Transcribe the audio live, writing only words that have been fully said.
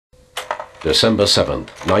December 7th,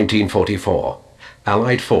 1944.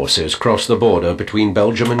 Allied forces crossed the border between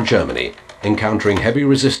Belgium and Germany, encountering heavy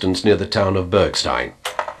resistance near the town of Bergstein.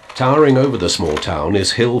 Towering over the small town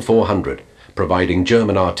is Hill 400, providing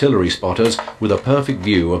German artillery spotters with a perfect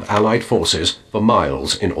view of Allied forces for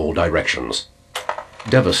miles in all directions.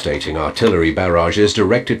 Devastating artillery barrages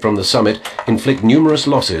directed from the summit inflict numerous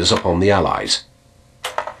losses upon the Allies.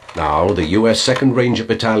 Now the US 2nd Ranger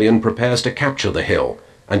Battalion prepares to capture the hill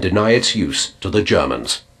and deny its use to the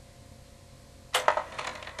Germans.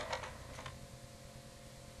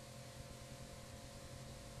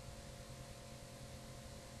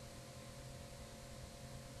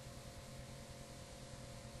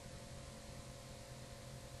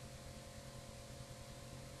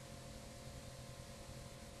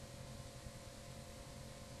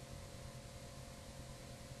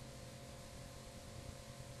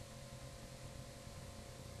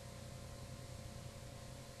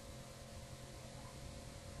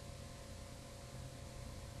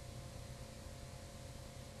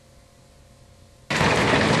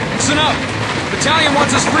 Listen up! Battalion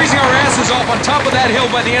wants us freezing our asses off on top of that hill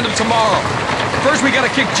by the end of tomorrow. First we gotta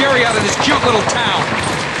kick Jerry out of this cute little town.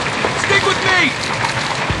 Stick with me!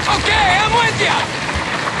 Okay, I'm with ya!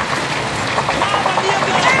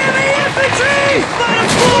 Enemy infantry! Bottom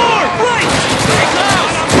floor! Right! Stay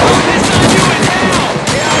close! Throw this on you in hell!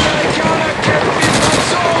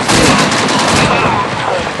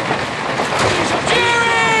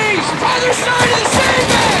 Jerry! Other side of the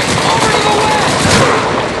sandbag! Over to the west!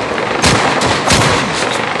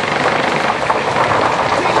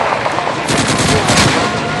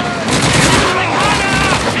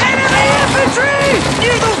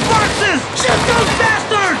 Near those boxes! Shoot those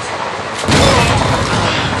bastards!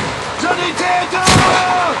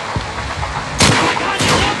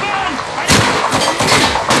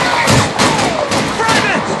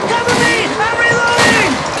 Private! Cover me! I'm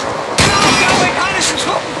reloading!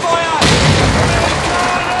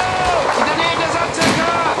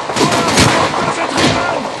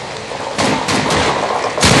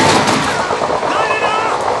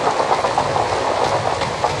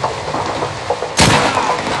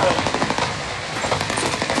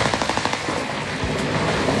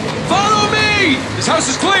 This house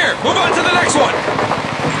is clear! Move on to the next one!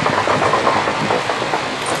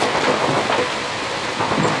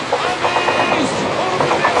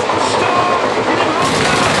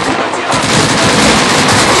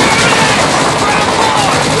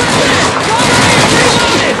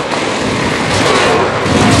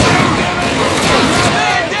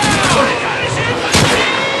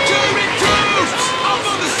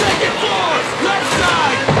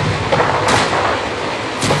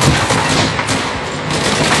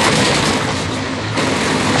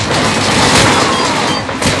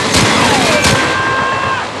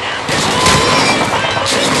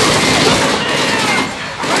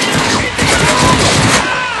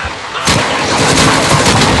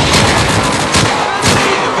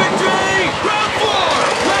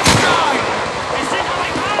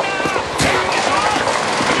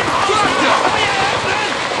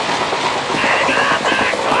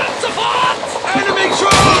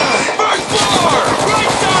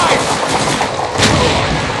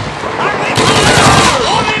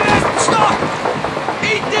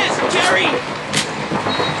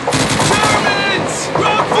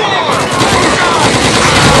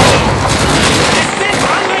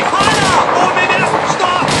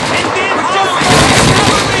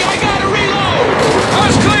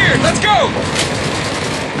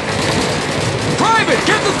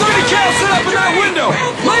 Get the 30 cal set up in that window!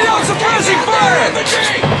 Lay down suppressing fire!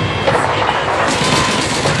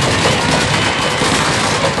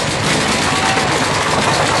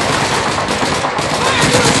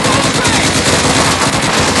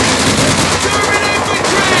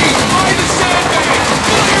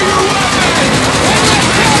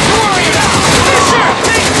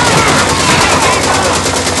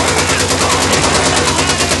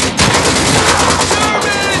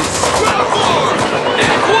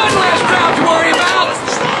 One last job to worry about!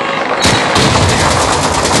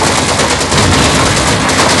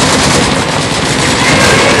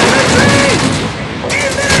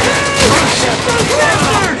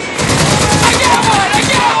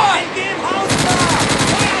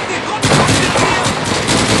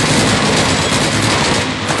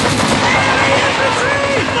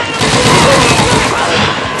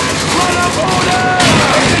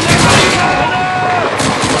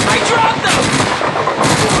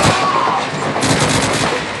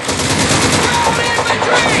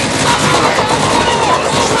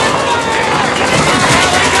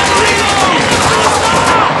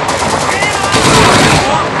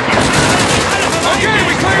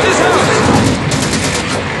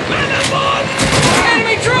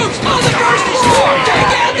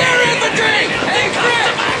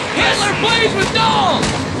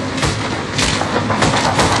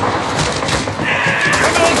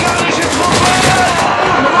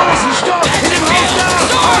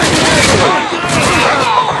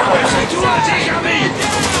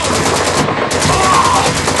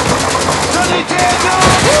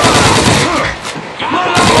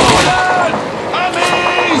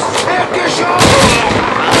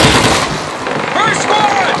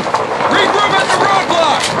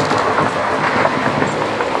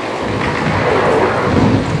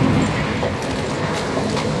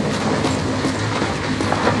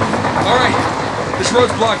 This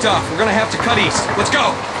road's blocked off. We're gonna have to cut east. Let's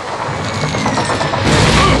go!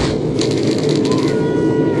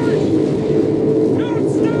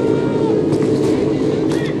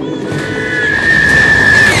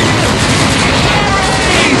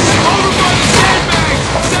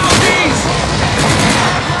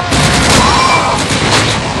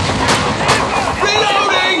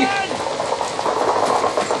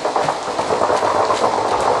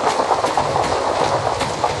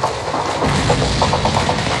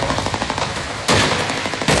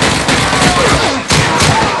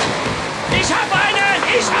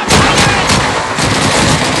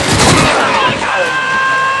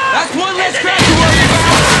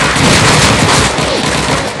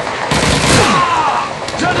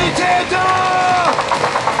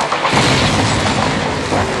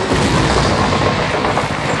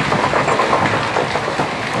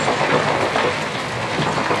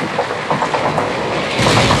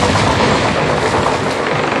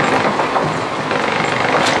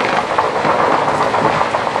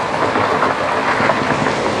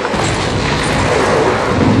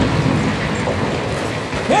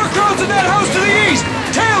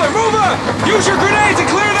 Use your grenades and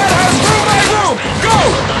clear that house room by room! Go!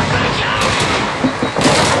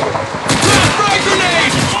 Frag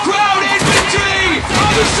grenade! Crowd infantry!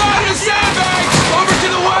 Other side of the sandbags! Over to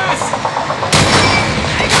the west!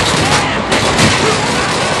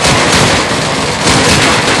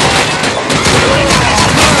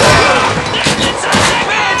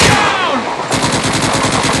 Man down!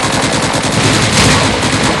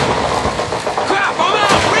 Crap, I'm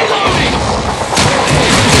out! Reloading!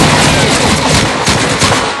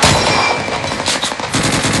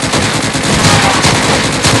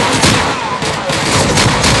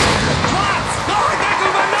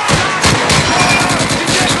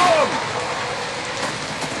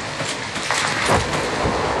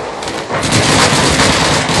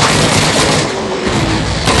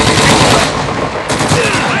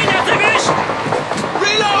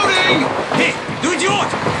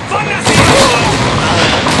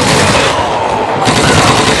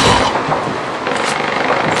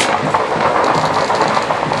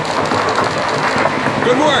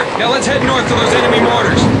 Good work! Now let's head north to those enemy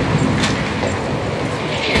mortars.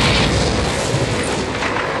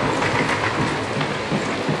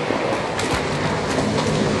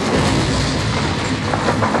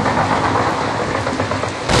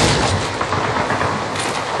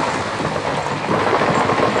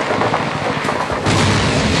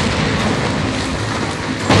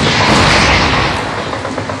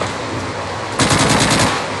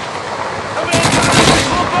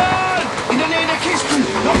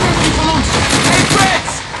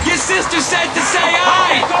 Sister said to say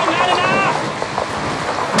aye!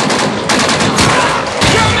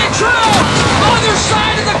 German troops! Other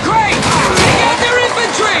side of the crate! Take out their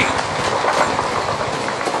infantry!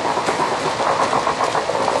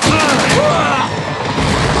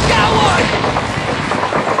 Got one!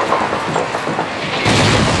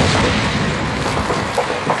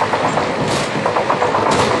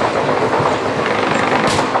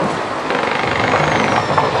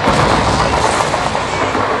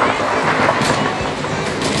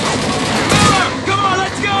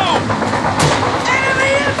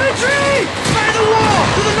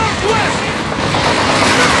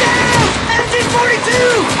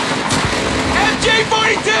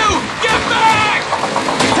 MG-42! Get back!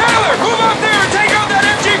 Taylor, move up there and take out that